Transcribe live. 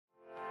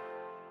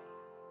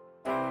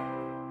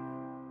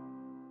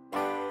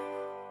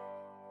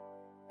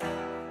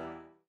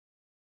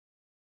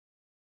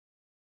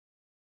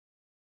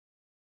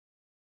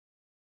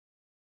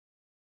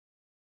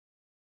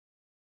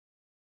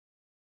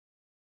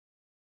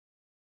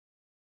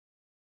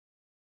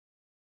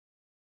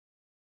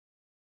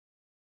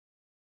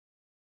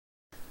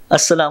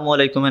Assalamu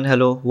alaikum and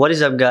hello. What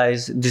is up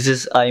guys? This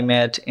is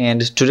iMAT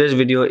and today's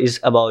video is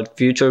about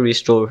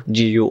FutureRestore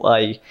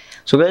GUI.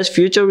 So guys,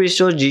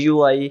 FutureRestore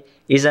GUI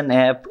is an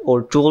app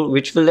or tool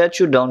which will let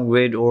you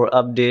downgrade or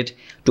update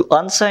to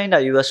unsigned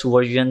iOS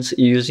versions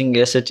using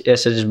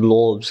shsh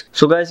blobs.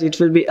 So guys, it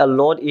will be a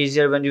lot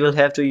easier when you will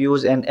have to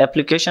use an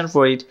application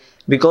for it,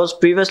 because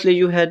previously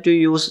you had to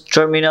use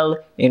terminal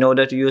in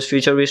order to use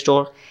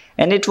FutureRestore,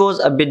 and it was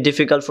a bit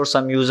difficult for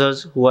some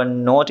users who are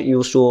not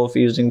used to of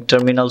using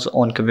terminals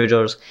on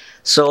computers.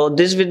 So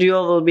this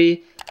video will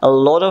be a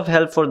lot of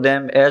help for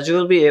them, as you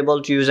will be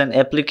able to use an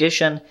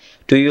application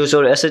to use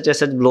your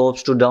shsh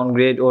blobs to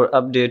downgrade or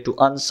update to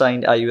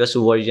unsigned iOS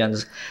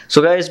versions.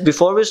 So guys,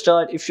 before we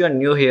start, if you are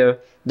new here,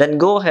 then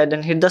go ahead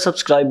and hit the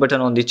subscribe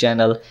button on the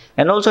channel,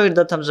 and also hit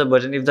the thumbs up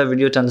button if the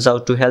video turns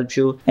out to help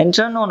you, and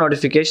turn on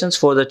notifications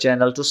for the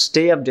channel to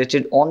stay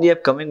updated on the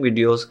upcoming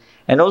videos,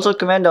 and also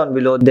comment down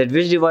below that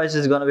which device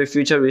is gonna be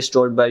future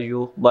restored by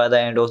you by the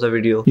end of the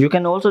video. You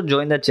can also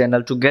join the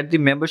channel to get the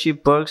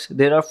membership perks.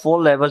 There are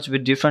 4 levels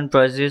with different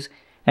prices.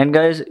 And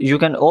guys, you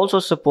can also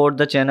support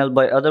the channel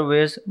by other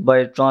ways,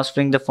 by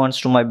transferring the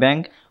funds to my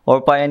bank or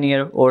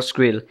Pioneer or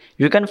Skrill.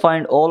 You can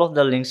find all of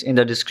the links in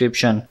the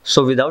description.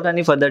 So without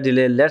any further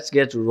delay, let's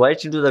get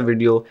right into the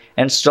video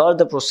and start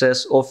the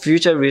process of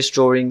future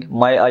restoring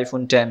my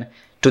iPhone 10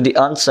 to the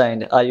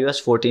unsigned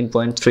iOS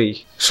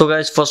 14.3. So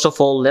guys, first of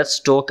all, let's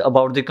talk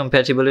about the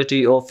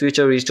compatibility of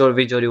future restore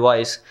with your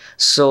device.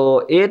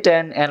 So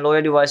A10 and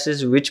lower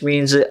devices, which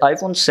means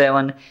iPhone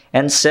 7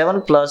 and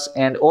 7 Plus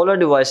and older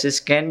devices,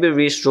 can be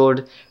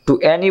restored to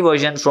any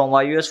version from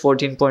iOS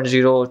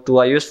 14.0 to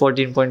iOS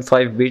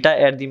 14.5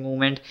 beta at the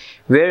moment,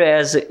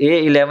 whereas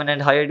A11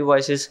 and higher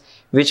devices,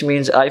 which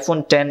means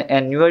iPhone 10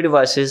 and newer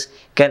devices,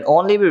 can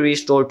only be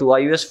restored to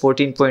iOS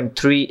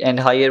 14.3 and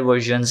higher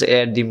versions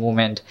at the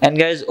moment. And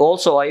guys,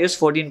 also iOS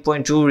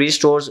 14.2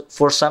 restores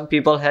for some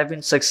people have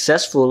been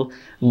successful,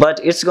 but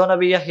it's gonna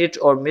be a hit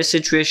or miss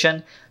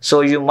situation,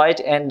 so you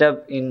might end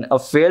up in a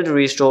failed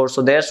restore.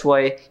 So that's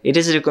why it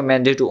is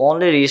recommended to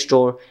only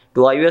restore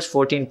to iOS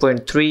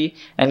 14.3.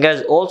 and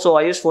guys, also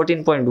iOS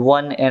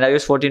 14.1 and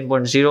iOS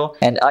 14.0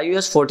 and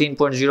iOS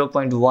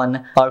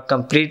 14.0.1 are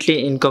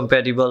completely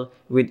incompatible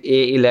with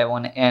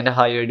A11 and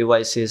higher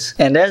devices.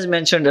 And as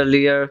mentioned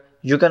earlier,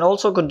 you can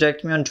also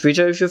contact me on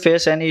Twitter if you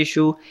face any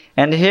issue,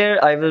 and here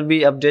I will be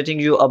updating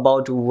you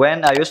about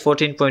when iOS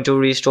 14.2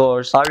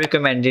 restores are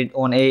recommended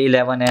on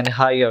A11 and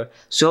higher.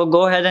 So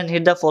go ahead and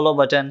hit the follow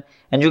button,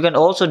 and you can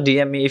also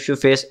DM me if you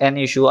face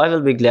any issue. I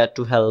will be glad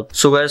to help.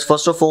 So guys,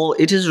 first of all,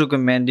 it is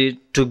recommended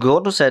to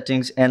go to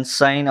settings and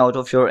sign out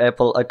of your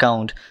Apple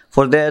account.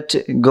 For that,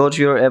 go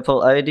to your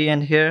Apple ID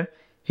and here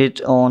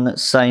hit on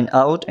sign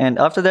out, and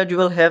after that you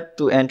will have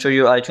to enter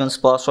your iTunes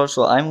password.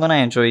 So I'm gonna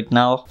enter it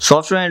now. So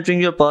after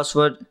entering your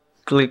password,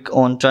 click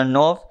on turn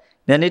off.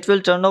 Then it will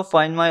turn off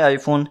Find My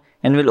iPhone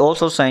and will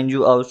also sign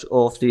you out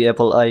of the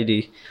Apple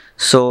ID.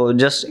 So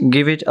just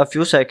give it a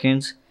few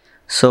seconds.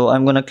 So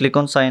I'm gonna click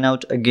on sign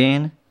out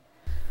again.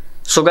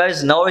 So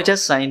guys, now it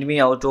has signed me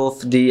out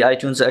of the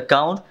iTunes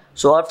account.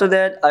 So after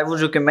that, I would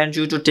recommend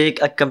you to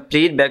take a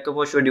complete backup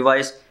of your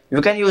device.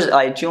 You can use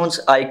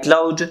iTunes,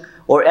 iCloud,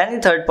 or any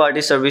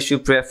third-party service you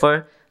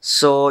prefer.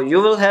 So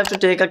you will have to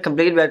take a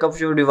complete backup of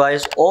your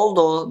device,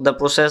 although the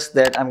process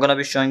that I'm gonna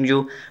be showing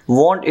you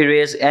won't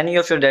erase any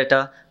of your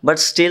data, but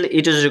still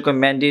it is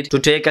recommended to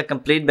take a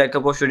complete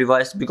backup of your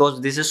device,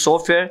 because this is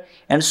software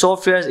and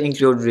softwares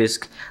include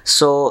risk.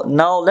 So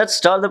now let's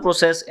start the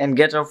process and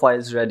get our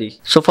files ready.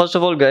 So first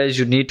of all guys,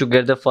 you need to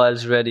get the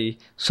files ready.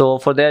 So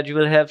for that you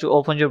will have to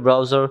open your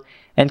browser,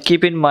 and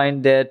keep in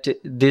mind that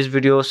this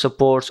video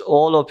supports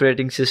all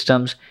operating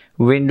systems: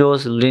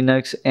 Windows,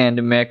 Linux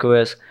and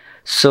macOS.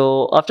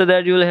 So after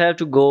that you will have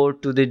to go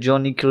to the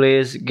Johnny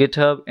Clay's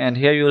GitHub, and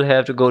here you will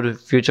have to go to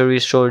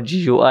FutureRestore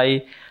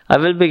GUI. I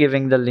will be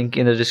giving the link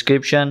in the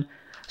description.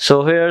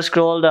 So here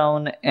scroll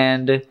down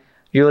and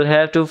you will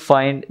have to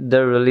find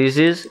the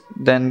releases,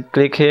 then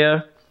click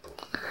here,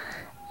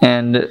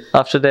 and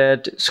after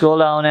that scroll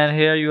down and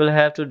here you will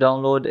have to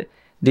download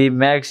the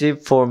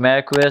MacZip for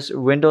macOS,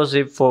 Windows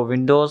Zip for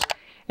Windows,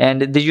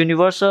 and the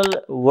universal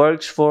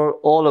works for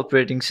all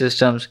operating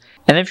systems.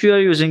 And if you are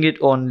using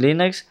it on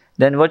Linux,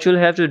 then what you'll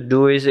have to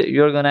do is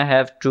you're gonna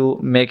have to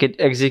make it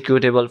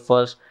executable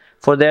first.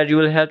 For that you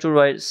will have to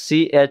write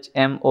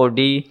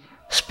chmod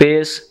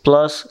space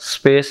plus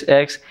space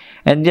x,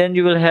 and then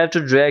you will have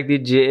to drag the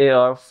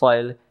jar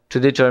file to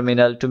the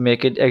terminal to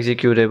make it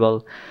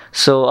executable.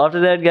 So after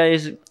that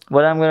guys,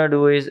 what I'm gonna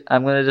do is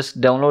I'm gonna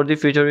just download the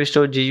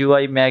FutureRestore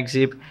GUI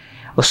MacZip.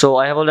 So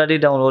I have already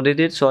downloaded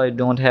it, so I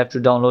don't have to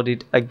download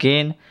it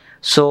again.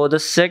 So the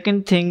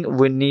second thing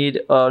we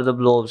need are the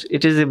blobs.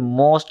 It is the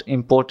most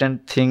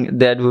important thing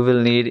that we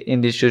will need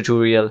in this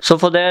tutorial. So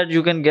for that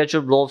you can get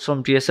your blobs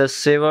from TSS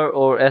Saver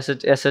or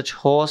SSH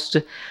host.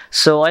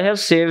 So I have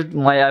saved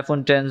my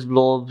iPhone 10's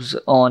blobs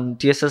on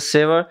TSS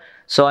Saver,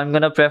 so I'm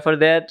gonna prefer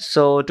that.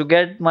 So to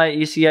get my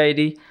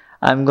ECID,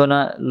 I'm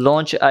gonna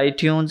launch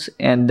iTunes,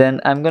 and then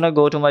I'm gonna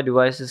go to my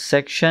devices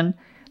section.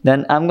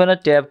 then I'm gonna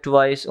tap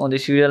twice on the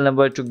serial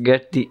number to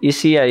get the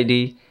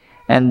ECID,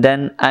 and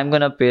then I'm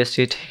gonna paste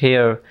it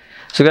here.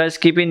 So guys,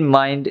 keep in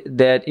mind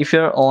that if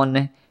you're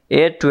on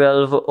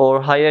 812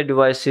 or higher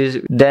devices,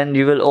 then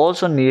you will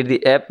also need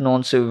the app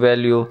nonce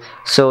value.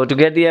 So to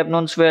get the app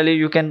nonce value,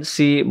 you can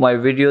see my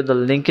video, the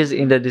link is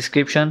in the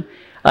description.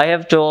 I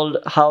have told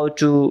how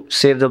to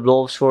save the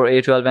blobs for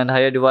A12 and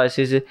higher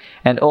devices,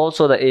 and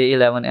also the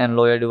A11 and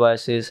lower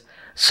devices.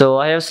 So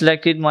I have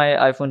selected my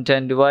iPhone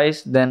 10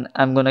 device, then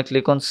I'm gonna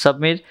click on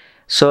submit.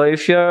 So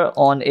if you're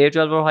on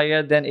A12 or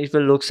higher, then it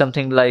will look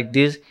something like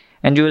this,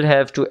 and you will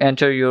have to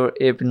enter your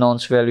app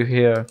nonce value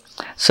here.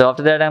 So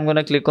after that, I'm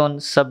gonna click on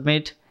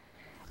submit,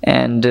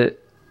 and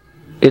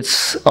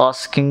it's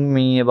asking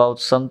me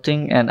about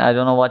something, and I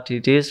don't know what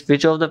it is.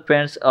 Which of the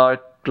pens are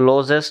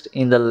closest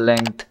in the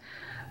length?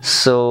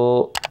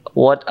 So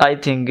what I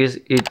think is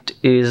it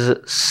is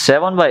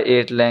 7 by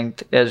 8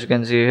 length, as you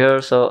can see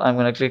here. So I'm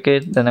gonna click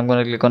it, then I'm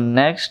gonna click on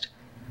next,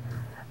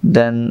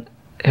 then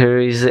here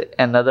is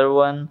another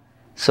one.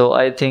 So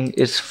I think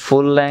it's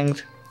full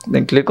length,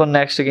 then click on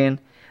next again.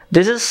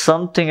 This is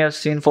something I've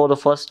seen for the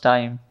first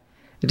time.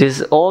 It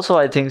is also,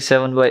 I think,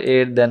 7 by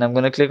 8. Then I'm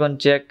gonna click on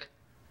check,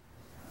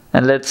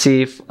 and let's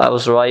see if I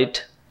was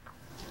right.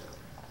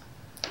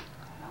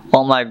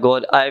 Oh my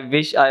god, I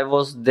wish I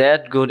was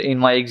that good in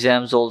my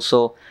exams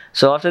also.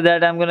 So after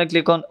that, I'm gonna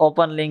click on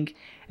open link,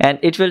 and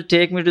it will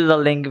take me to the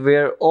link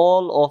where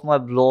all of my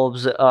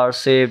blobs are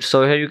saved.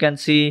 So here you can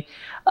see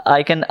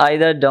I can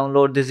either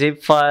download the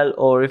zip file,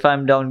 or if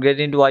I'm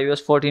downgrading to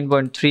iOS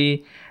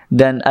 14.3,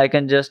 then I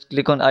can just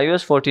click on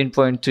iOS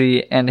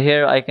 14.3, and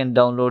here I can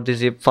download the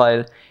zip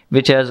file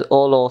which has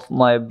all of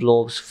my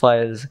blobs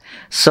files.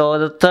 So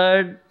the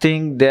third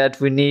thing that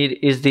we need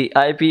is the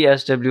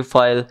IPSW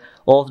file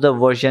of the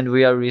version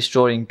we are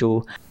restoring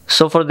to.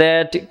 So for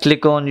that,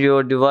 click on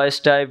your device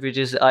type, which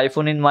is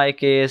iPhone in my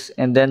case,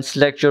 and then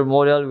select your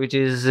model, which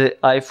is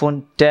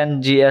iPhone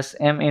 10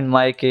 GSM in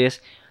my case.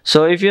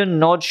 So if you're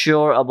not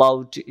sure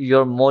about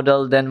your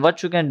model, then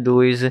what you can do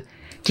is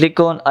click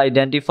on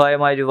identify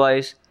my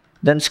device,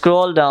 then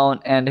scroll down,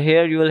 and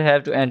here you will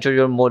have to enter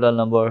your model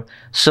number.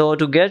 So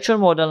to get your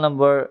model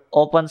number,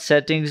 open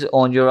settings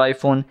on your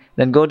iPhone,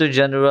 then go to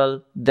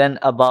general, then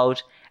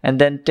about, and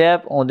then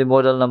tap on the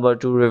model number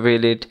to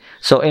reveal it.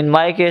 So in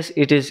my case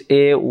it is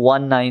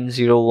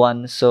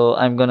A1901, so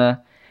I'm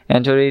gonna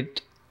enter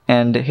it,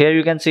 and here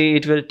you can see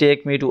it will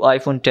take me to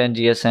iPhone 10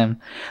 GSM.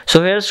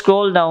 So here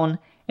scroll down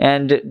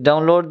and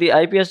download the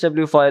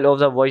IPSW file of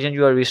the version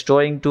you are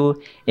restoring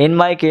to. In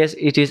my case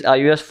it is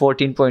iOS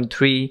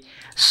 14.3,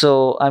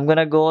 so I'm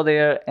gonna go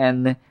there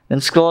and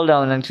then scroll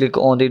down and click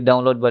on the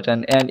download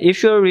button. And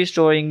if you're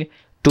restoring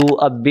to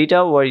a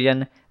beta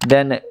version,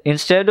 then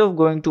instead of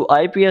going to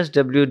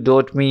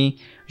ipsw.me,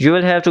 you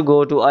will have to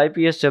go to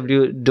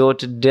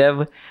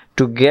ipsw.dev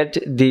to get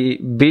the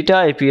beta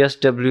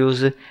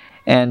IPSWs,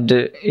 and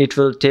it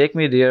will take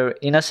me there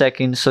in a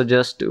second, so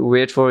just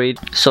wait for it.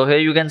 So here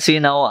you can see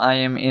now I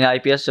am in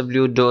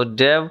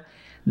ipsw.dev.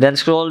 Then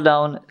scroll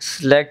down,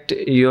 select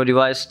your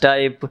device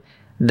type,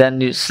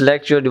 then you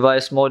select your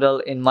device model.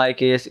 In my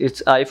case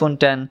it's iPhone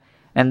 10,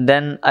 and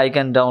then I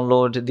can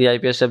download the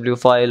IPSW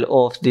file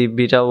of the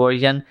beta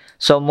version.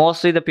 So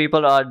mostly the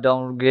people are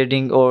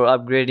downgrading or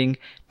upgrading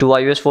to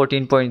iOS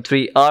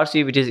 14.3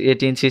 RC, which is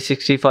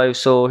 18C65.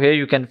 so here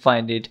you can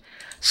find it.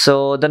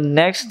 So the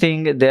next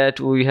thing that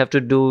we have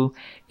to do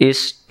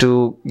is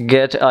to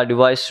get our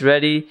device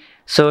ready.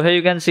 So here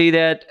you can see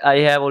that I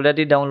have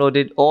already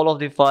downloaded all of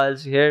the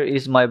files. Here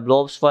is my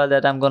blobs file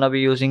that I'm gonna be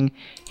using.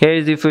 Here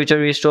is the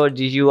FutureRestore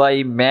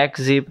GUI Mac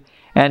zip,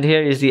 and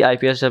here is the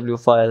IPSW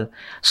file.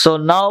 So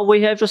now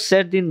we have to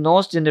set the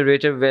nonce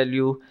generator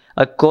value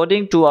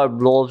according to our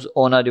blobs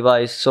on our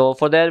device. So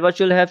for that, what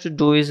you'll have to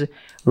do is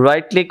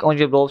right click on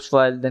your blobs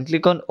file, then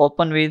click on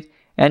open with,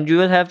 and you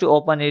will have to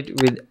open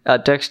it with a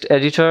text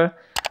editor.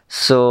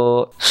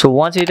 So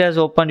once it has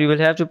opened, you will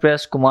have to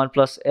press Command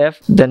plus F,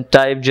 then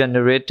type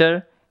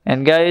generator.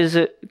 And guys,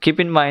 keep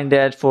in mind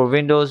that for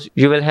Windows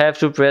you will have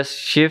to press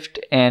Shift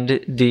and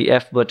the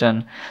F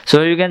button.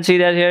 So you can see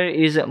that here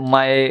is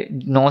my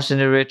nonce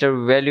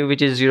generator value,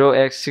 which is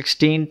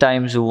 0x16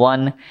 times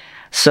 1.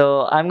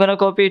 So I'm gonna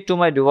copy it to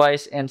my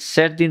device and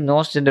set the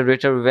nonce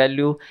generator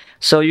value.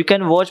 So you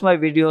can watch my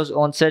videos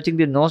on setting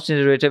the nonce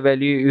generator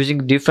value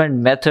using different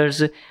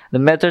methods. The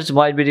methods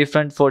might be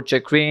different for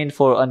checkra,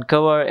 for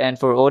uncover, and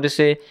for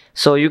Odyssey.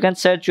 So you can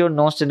set your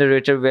nonce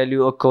generator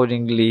value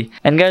accordingly.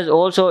 And guys,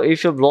 also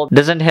if your blob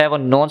doesn't have a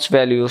nonce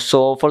value,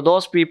 so for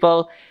those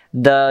people,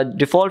 the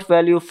default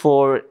value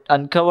for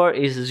uncover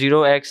is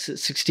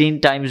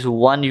 0x16 times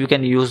 1. You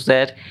can use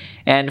that.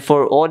 And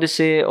for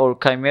Odyssey or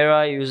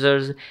Chimera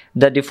users,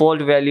 the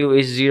default value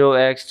is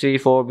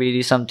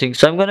 0x34bd something.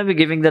 So I'm going to be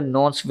giving the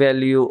nonce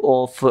value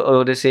of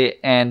Odyssey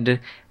and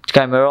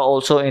Chimera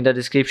also in the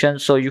description,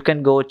 so you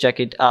can go check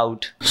it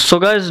out. So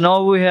guys,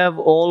 now we have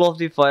all of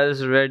the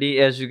files ready.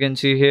 As you can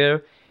see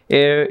here,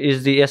 here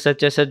is the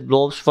shsh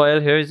blobs file,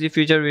 here is the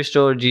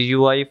FutureRestore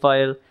GUI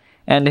file,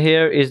 and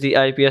here is the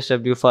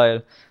IPSW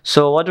file.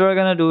 So what we're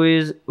gonna do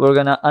is we're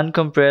gonna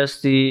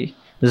uncompress the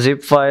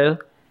zip file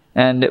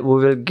and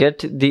we will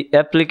get the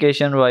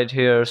application right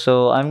here.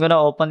 So I'm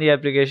gonna open the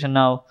application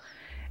now,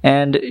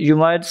 and you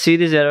might see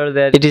this error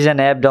that it is an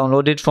app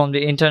downloaded from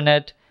the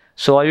internet.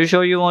 So are you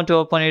sure you want to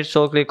open it?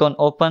 So click on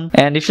open,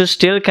 and if you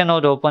still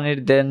cannot open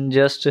it, then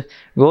just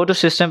go to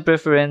system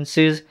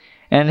preferences,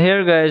 and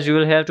here guys you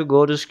will have to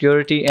go to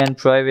security and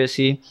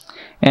privacy,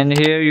 and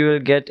here you will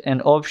get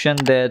an option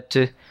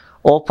that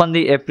open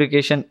the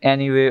application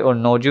anyway or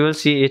not. You will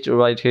see it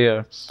right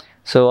here.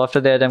 So after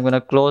that I'm gonna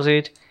close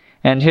it,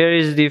 and here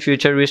is the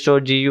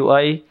FutureRestore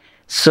GUI.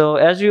 So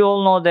as you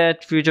all know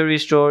that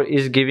FutureRestore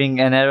is giving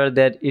an error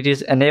that it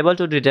is unable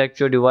to detect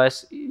your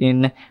device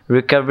in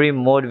recovery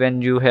mode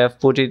when you have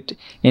put it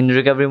in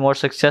recovery mode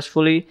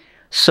successfully.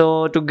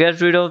 So to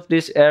get rid of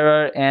this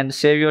error and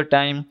save your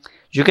time,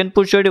 you can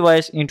put your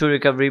device into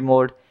recovery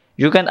mode.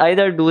 You can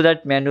either do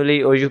that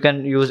manually or you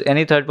can use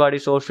any third-party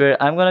software.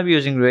 I'm gonna be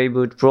using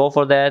Reboot Pro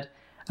for that.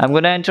 I'm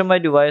gonna enter my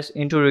device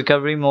into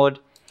recovery mode,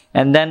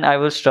 and then I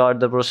will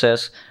start the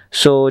process.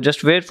 So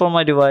just wait for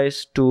my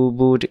device to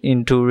boot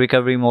into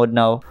recovery mode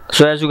now.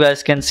 So as you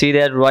guys can see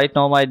that right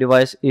now my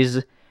device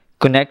is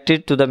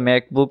connected to the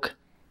MacBook,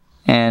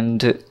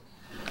 and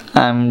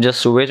I'm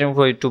just waiting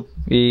for it to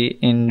be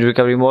in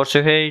recovery mode.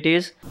 So here it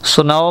is.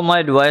 So now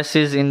my device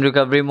is in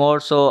recovery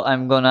mode, so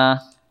I'm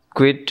gonna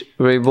quit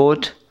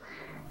reboot,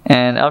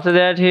 and after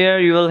that here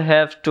you will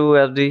have to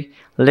have the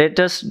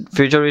latest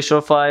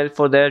FutureRestore file.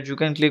 For that you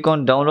can click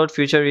on download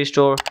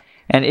FutureRestore,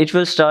 and it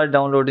will start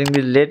downloading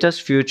the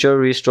latest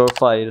FutureRestore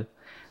file.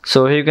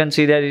 So here you can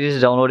see that it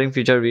is downloading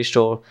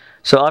FutureRestore.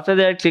 So after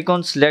that click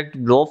on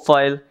select blob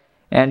file,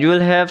 and you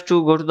will have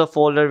to go to the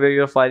folder where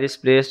your file is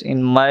placed.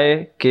 In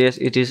my case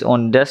it is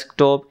on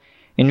desktop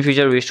in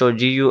FutureRestore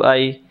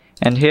GUI,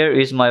 and here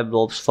is my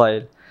blobs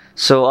file.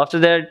 So after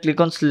that click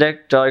on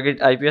select target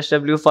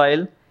IPSW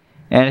file,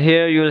 and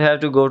here you will have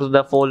to go to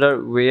the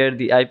folder where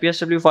the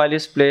IPSW file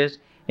is placed.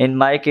 In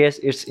my case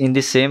it's in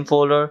the same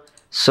folder,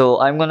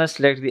 so I'm gonna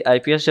select the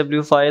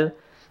IPSW file.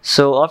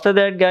 So after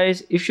that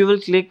guys, if you will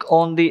click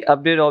on the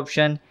update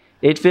option,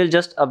 it will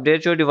just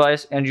update your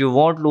device and you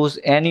won't lose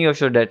any of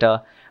your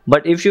data.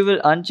 But if you will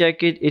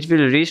uncheck it, it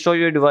will restore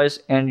your device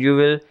and you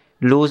will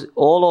lose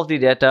all of the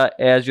data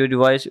as your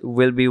device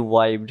will be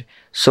wiped.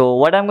 So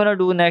what I'm gonna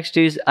do next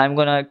is I'm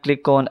gonna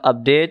click on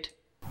update,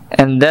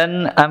 and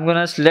then I'm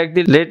gonna select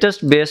the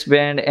latest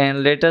baseband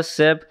and latest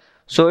SEP.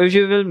 So if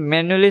you will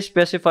manually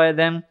specify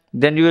them,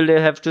 then you will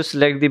have to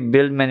select the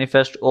build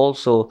manifest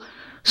also.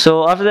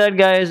 So after that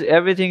guys,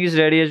 everything is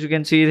ready. As you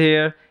can see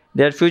here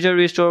that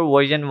FutureRestore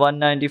version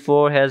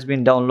 194 has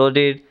been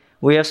downloaded.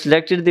 We have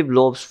selected the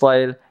blobs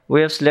file,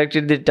 we have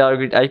selected the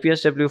target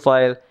IPSW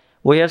file,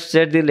 we have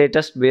set the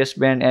latest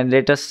baseband and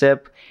latest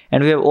SEP,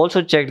 and we have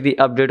also checked the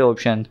update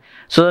option.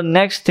 So the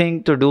next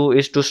thing to do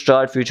is to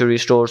start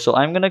FutureRestore. So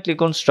I'm gonna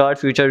click on start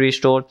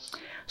FutureRestore.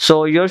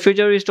 So your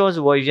FutureRestore is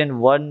version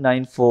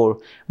 194.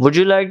 Would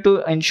you like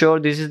to ensure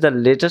this is the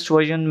latest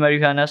version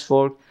Marijuana's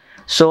fork?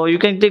 So you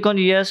can click on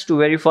yes to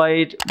verify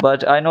it,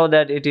 but I know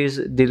that it is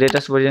the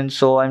latest version,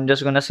 so I'm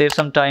just gonna save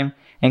some time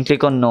and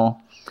click on no.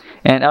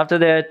 And after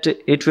that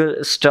it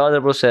will start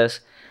the process.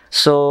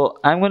 So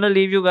I'm gonna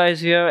leave you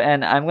guys here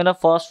and I'm gonna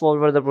fast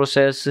forward the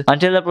process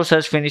until the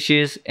process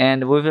finishes,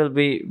 and we will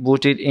be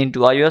booted into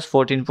iOS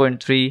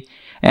 14.3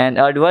 and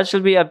our device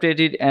will be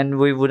updated and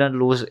we wouldn't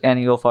lose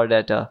any of our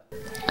data.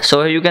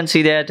 So here you can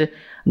see that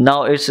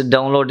now it's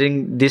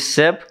downloading this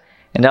SEP,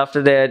 and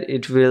after that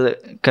it will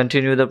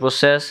continue the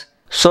process.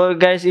 So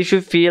guys, if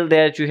you feel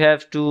that you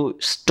have to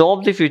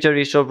stop the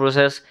FutureRestore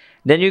process,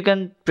 then you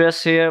can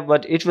press here,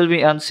 but it will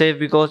be unsafe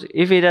because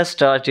if it has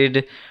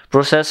started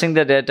processing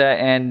the data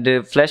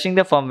and flashing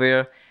the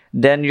firmware,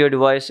 then your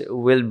device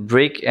will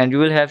break and you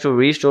will have to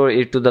restore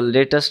it to the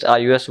latest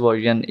iOS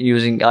version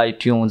using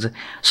iTunes.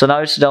 So now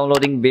it's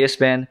downloading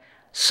baseband.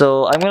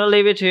 So I'm gonna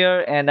leave it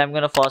here and I'm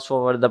gonna fast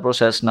forward the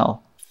process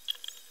now.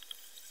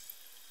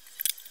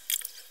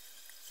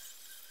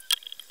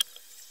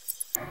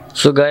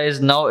 So guys,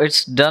 now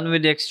it's done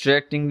with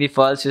extracting the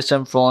file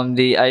system from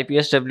the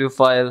IPSW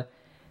file,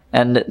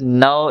 and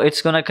now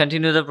it's gonna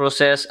continue the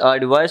process. Our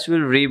device will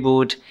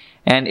reboot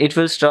and it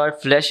will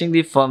start flashing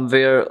the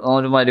firmware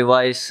onto my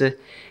device,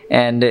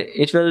 and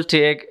it will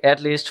take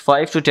at least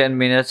 5 to 10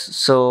 minutes.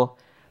 So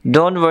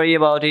don't worry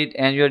about it,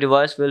 and your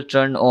device will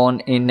turn on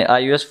in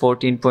iOS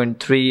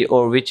 14.3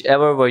 or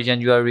whichever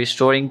version you are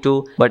restoring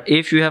to. But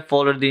if you have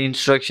followed the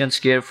instructions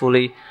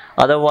carefully,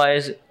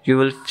 otherwise you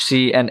will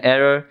see an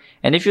error.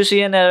 And if you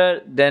see an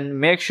error, then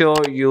make sure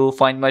you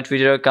find my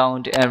Twitter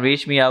account and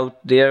reach me out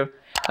there.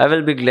 I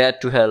will be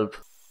glad to help.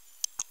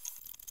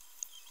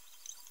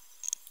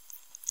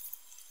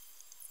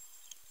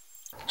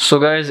 So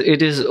guys,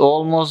 it is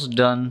almost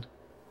done,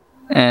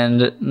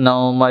 and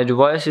now my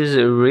device is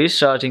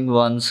restarting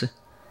once.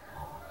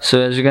 So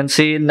as you can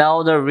see,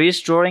 now the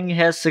restoring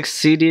has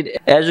succeeded,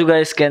 as you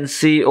guys can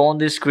see on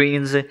the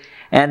screens.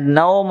 And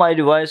now my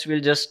device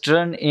will just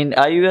run in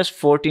iOS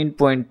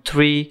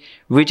 14.3,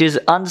 which is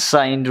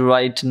unsigned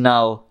right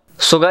now.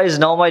 So guys,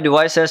 now my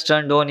device has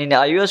turned on in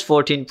iOS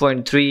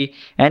 14.3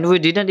 and we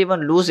didn't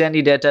even lose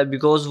any data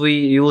because we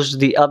used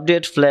the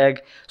update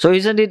flag. So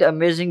isn't it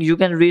amazing? You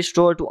can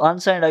restore to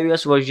unsigned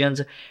iOS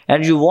versions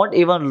and you won't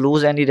even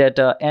lose any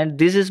data. And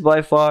this is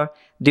by far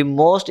the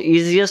most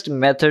easiest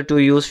method to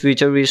use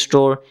Future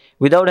Restore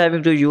without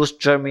having to use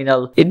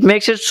terminal. It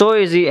makes it so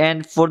easy,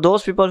 and for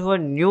those people who are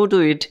new to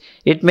it,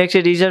 it makes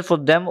it easier for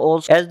them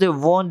also, as they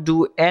won't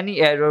do any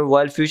error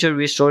while Future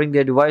restoring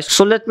their device.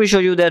 So let me show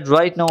you that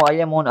right now. I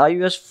am on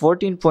iOS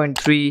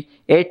 14.3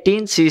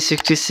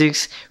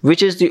 18C66,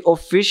 which is the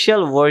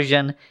official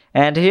version,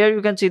 and here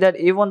you can see that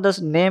even the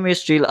name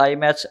is still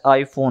iMAT's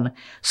iPhone.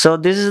 So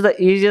this is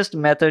the easiest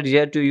method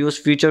yet to use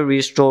Future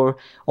Restore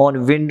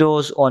on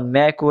Windows, on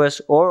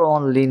macOS or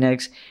on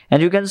Linux.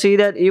 And you can see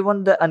that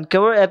even the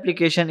Uncover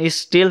application is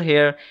still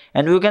here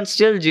and we can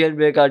still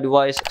jailbreak our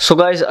device. So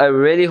guys, I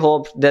really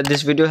hope that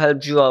this video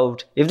helped you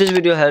out. If this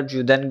video helped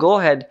you, then go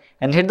ahead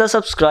and hit the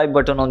subscribe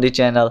button on the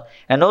channel,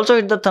 and also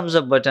hit the thumbs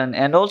up button,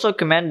 and also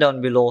comment down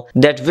below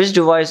that which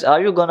device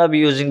are you gonna be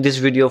using this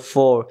video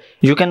for.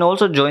 You can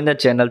also join the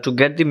channel to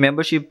get the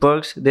membership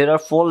perks. There are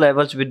 4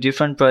 levels with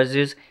different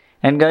prices.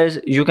 And guys,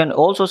 you can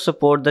also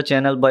support the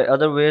channel by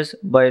other ways,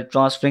 by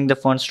transferring the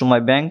funds to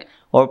my bank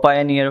or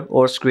Pioneer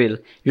or Skrill.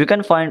 You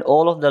can find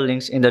all of the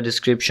links in the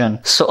description.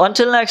 So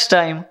until next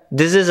time,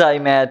 this is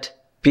iMAT.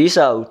 Peace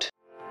out.